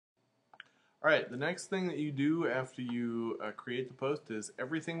Alright, the next thing that you do after you create the post is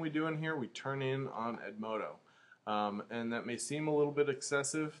everything we do in here we turn in on Edmodo. And that may seem a little bit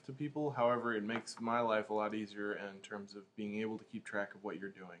excessive to people, however it makes my life a lot easier in terms of being able to keep track of what you're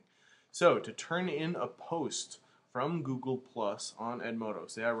doing. So to turn in a post from Google Plus on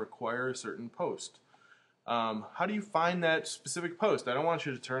Edmodo, say I require a certain post. How do you find that specific post? I don't want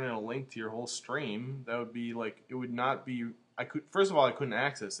you to turn in a link to your whole stream. That would be like, it would not be, first of all, I couldn't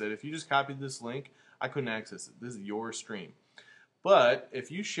access it. If you just copied this link, I couldn't access it. This is your stream. But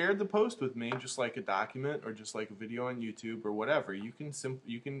if you shared the post with me, just like a document or just like a video on YouTube or whatever, you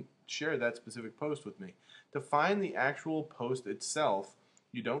can share that specific post with me. To find the actual post itself,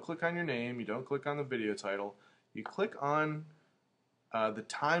 you don't click on your name, you don't click on the video title, you click on the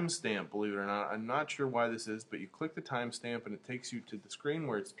timestamp, believe it or not. I'm not sure why this is, but you click the timestamp and it takes you to the screen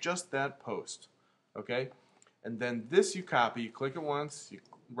where it's just that post. Okay? And then this you copy, you click it once, you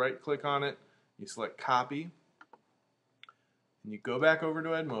right click on it, you select copy, and you go back over to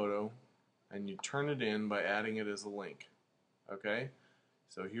Edmodo and you turn it in by adding it as a link. Okay?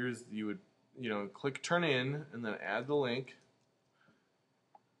 So here's, you would, click turn in and then add the link.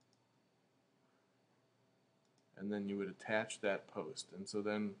 And then you would attach that post. And so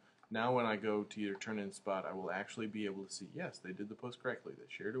then now when I go to your turn in spot, I will actually be able to see, yes, they did the post correctly. They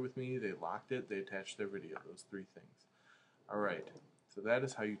shared it with me, they locked it, they attached their video, those three things. Alright, so that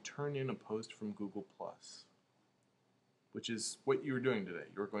is how you turn in a post from Google Plus, which is what you were doing today.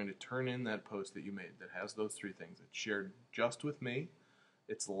 You were going to turn in that post that you made that has those three things. It's shared just with me,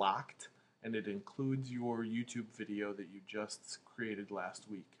 it's locked, and it includes your YouTube video that you just created last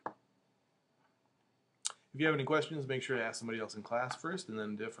week. If you have any questions, make sure to ask somebody else in class first, and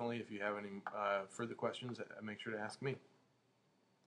then definitely if you have any further questions, make sure to ask me.